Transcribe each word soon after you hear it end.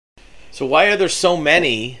So why are there so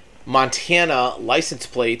many Montana license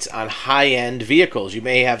plates on high-end vehicles? You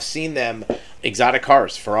may have seen them, exotic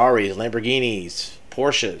cars, Ferraris, Lamborghinis,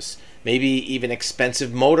 Porsches, maybe even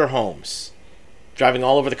expensive motorhomes, driving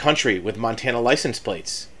all over the country with Montana license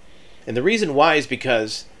plates. And the reason why is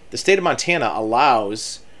because the state of Montana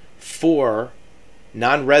allows for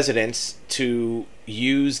non-residents to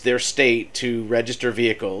use their state to register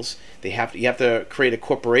vehicles. You have to create a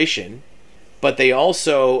corporation, but they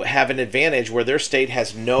also have an advantage where their state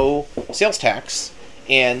has no sales tax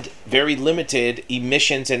and very limited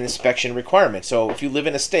emissions and inspection requirements. So if you live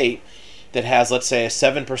in a state that has, let's say, a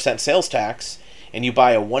 7% sales tax and you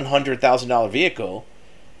buy a $100,000 vehicle,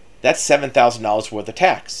 that's $7,000 worth of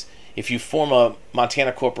tax. If you form a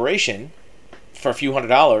Montana corporation for a few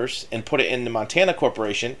 $100s and put it in the Montana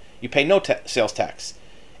corporation, you pay no sales tax.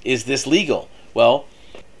 Is this legal? Well,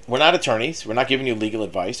 we're not attorneys. We're not giving you legal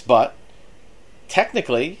advice, but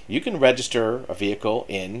technically, you can register a vehicle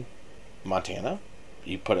in Montana.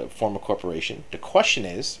 You form a corporation. The question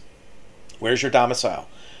is, where's your domicile?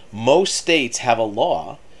 Most states have a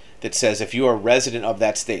law that says if you are a resident of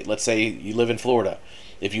that state, let's say you live in Florida.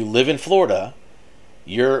 If you live in Florida,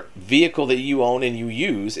 your vehicle that you own and you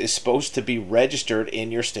use is supposed to be registered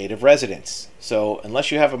in your state of residence. So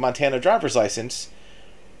unless you have a Montana driver's license,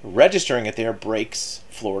 registering it there breaks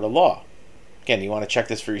Florida law. Again, you want to check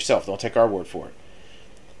this for yourself. Don't take our word for it.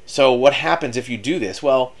 So what happens if you do this?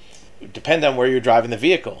 Well, it depends on where you're driving the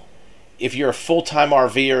vehicle. If you're a full-time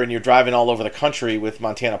RVer and you're driving all over the country with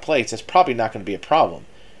Montana plates, that's probably not going to be a problem.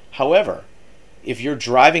 However, if you're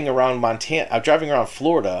driving around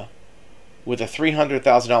Florida with a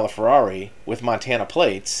 $300,000 Ferrari with Montana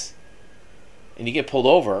plates, and you get pulled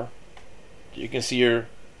over, you can see your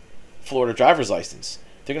Florida driver's license.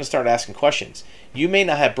 They're going to start asking questions. You may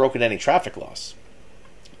not have broken any traffic laws,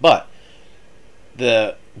 but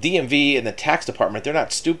the DMV and the tax department, they're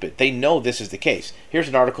not stupid. They know this is the case. Here's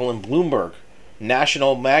an article in Bloomberg,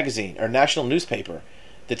 national magazine or national newspaper,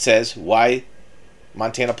 that says why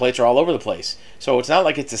Montana plates are all over the place. So it's not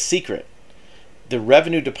like it's a secret. The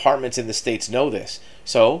revenue departments in the states know this,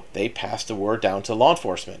 so they pass the word down to law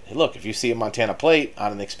enforcement. Hey, look, if you see a Montana plate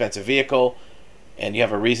on an expensive vehicle and you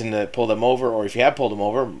have a reason to pull them over, or if you have pulled them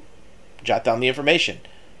over, jot down the information.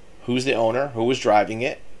 Who's the owner, who was driving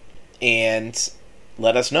it, and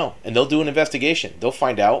let us know. And they'll do an investigation. They'll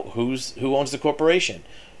find out who owns the corporation,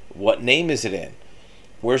 what name is it in,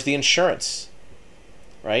 where's the insurance,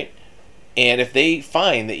 right? And if they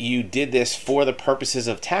find that you did this for the purposes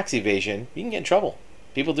of tax evasion, you can get in trouble.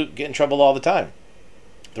 People do get in trouble all the time.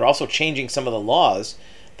 They're also changing some of the laws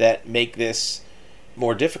that make this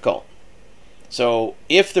more difficult. So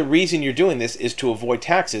if the reason you're doing this is to avoid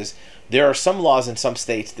taxes, there are some laws in some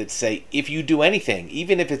states that say if you do anything,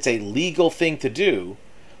 even if it's a legal thing to do,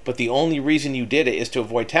 but the only reason you did it is to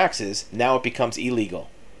avoid taxes, now it becomes illegal.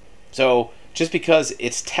 So just because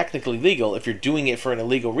it's technically legal, if you're doing it for an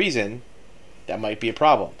illegal reason, that might be a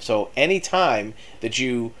problem. So anytime that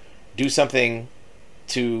you do something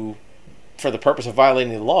for the purpose of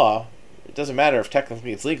violating the law, it doesn't matter if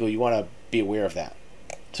technically it's legal, you want to be aware of that.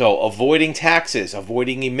 So avoiding taxes,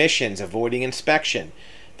 avoiding emissions, avoiding inspection,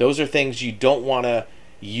 those are things you don't want to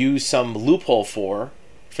use some loophole for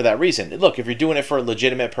that reason. Look, if you're doing it for a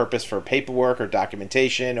legitimate purpose for paperwork or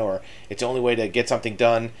documentation, or it's the only way to get something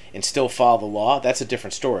done and still follow the law, that's a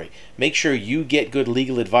different story. Make sure you get good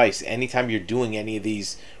legal advice anytime you're doing any of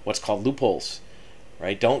these what's called loopholes,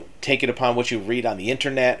 right? Don't take it upon what you read on the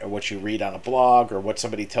internet or what you read on a blog or what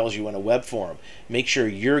somebody tells you in a web forum. Make sure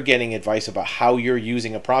you're getting advice about how you're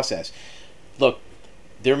using a process. Look,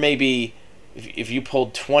 there may be, if you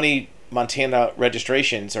pulled 20 Montana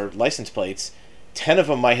registrations or license plates, 10 of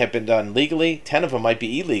them might have been done legally, 10 of them might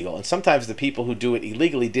be illegal, and sometimes the people who do it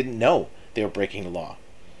illegally didn't know they were breaking the law.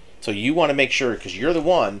 So you want to make sure, because you're the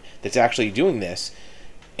one that's actually doing this,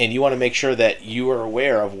 and you want to make sure that you are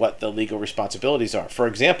aware of what the legal responsibilities are. For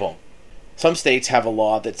example, some states have a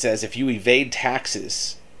law that says if you evade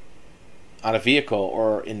taxes on a vehicle,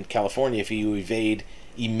 or in California, if you evade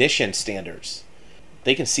emission standards,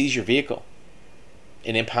 they can seize your vehicle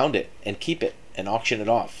and impound it and keep it and auction it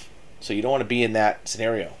off. So you don't want to be in that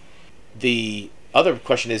scenario. The other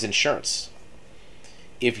question is insurance.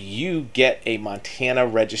 If you get a Montana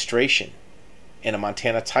registration and a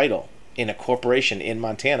Montana title in a corporation in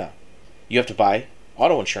Montana, you have to buy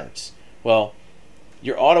auto insurance. Well,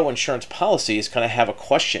 your auto insurance policy is going to have a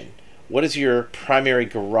question. What is your primary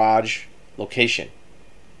garage location?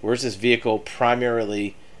 Where's this vehicle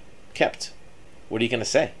primarily kept? What are you going to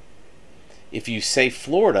say? If you say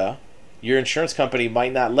Florida, your insurance company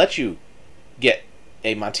might not let you get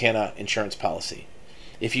a Montana insurance policy.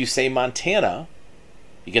 If you say Montana,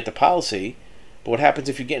 you get the policy, but what happens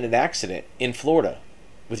if you get in an accident in Florida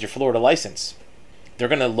with your Florida license? They're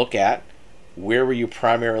going to look at where were you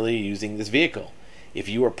primarily using this vehicle. If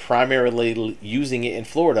you were primarily using it in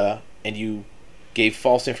Florida and you gave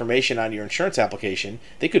false information on your insurance application,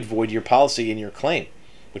 they could void your policy and your claim,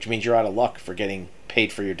 which means you're out of luck for getting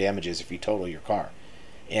paid for your damages if you total your car.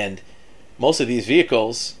 And most of these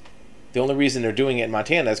vehicles, the only reason they're doing it in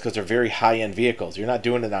Montana is because they're very high-end vehicles. You're not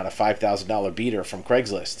doing it on a $5,000 beater from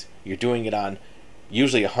Craigslist. You're doing it on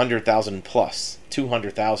usually $100,000 plus,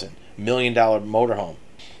 $200,000, $1 million motorhome.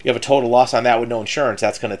 You have a total loss on that with no insurance,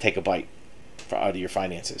 that's going to take a bite out of your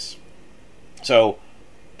finances. So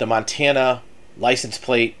the Montana license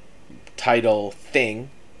plate title thing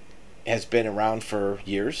has been around for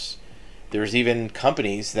years. There's even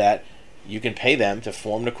companies that you can pay them to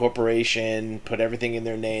form the corporation, put everything in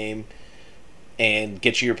their name, and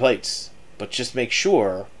get you your plates. But just make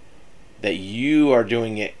sure that you are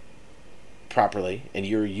doing it properly and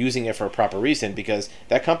you're using it for a proper reason, because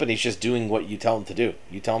that company's just doing what you tell them to do.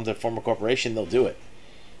 You tell them to form a corporation, they'll do it,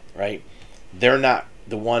 right? They're not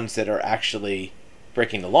the ones that are actually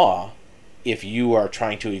breaking the law if you are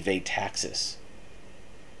trying to evade taxes.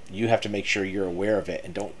 You have to make sure you're aware of it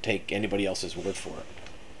and don't take anybody else's word for it.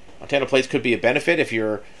 Montana plates could be a benefit if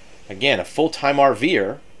you're, again, a full-time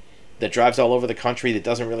RVer that drives all over the country that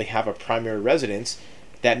doesn't really have a primary residence.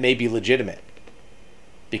 That may be legitimate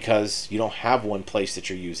because you don't have one place that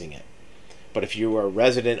you're using it. But if you are a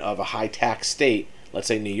resident of a high-tax state, let's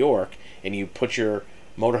say New York, and you put your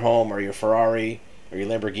motorhome or your Ferrari or your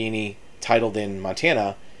Lamborghini titled in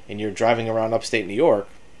Montana and you're driving around upstate New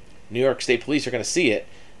York State Police are going to see it.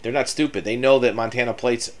 They're not stupid. They know that Montana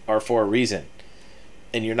plates are for a reason.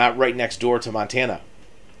 And you're not right next door to Montana.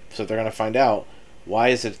 So they're going to find out, why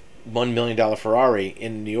is a $1 million Ferrari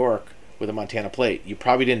in New York with a Montana plate? You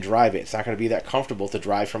probably didn't drive it. It's not going to be that comfortable to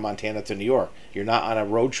drive from Montana to New York. You're not on a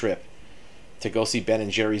road trip to go see Ben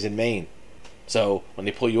and Jerry's in Maine. So when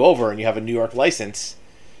they pull you over and you have a New York license,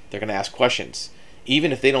 they're going to ask questions.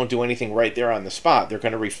 Even if they don't do anything right there on the spot, they're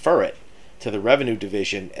going to refer it to the revenue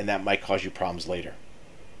division, and that might cause you problems later.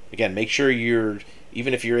 Again, make sure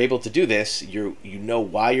even if you're able to do this, you know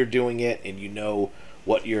why you're doing it and you know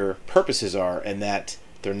what your purposes are, and that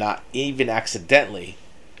they're not even accidentally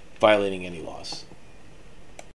violating any laws.